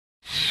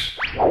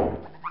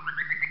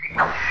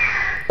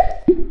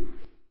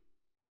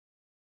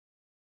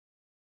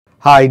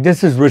Hi,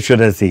 this is Richard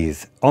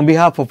Aziz. On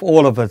behalf of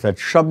all of us at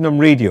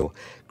Shabnam Radio,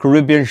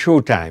 Caribbean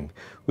Showtime,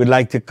 we'd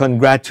like to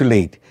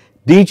congratulate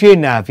DJ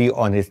Navi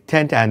on his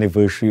 10th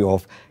anniversary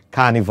of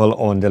Karnival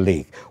On De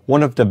Lake,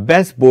 one of the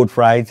best boat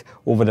rides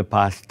over the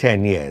past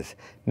 10 years.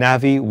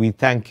 Navi, we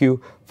thank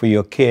you for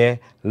your care,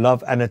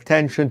 love and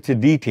attention to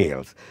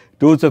details.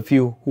 Those of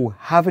you who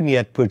haven't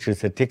yet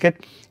purchased a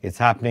ticket, it's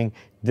happening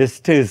this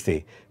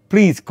Thursday.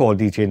 Please call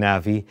DJ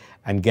Navi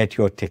and get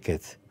your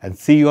tickets and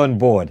see you on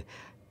board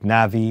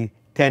Navi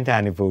 10th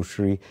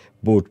anniversary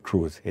boat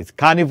cruise. It's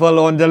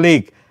Karnival on the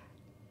Lake.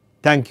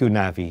 Thank you,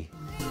 Navi.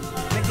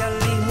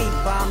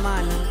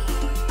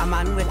 A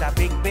man with a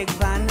big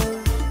van.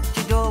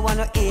 She don't want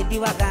to aid the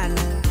wagon.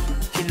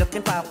 She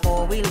looking for a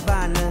four-wheel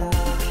van.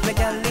 Make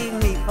her leave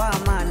me for a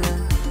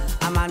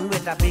man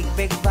with a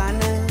big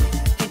van.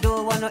 She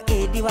don't want to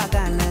aid the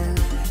wagon.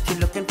 She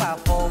looking for a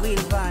four-wheel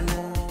van.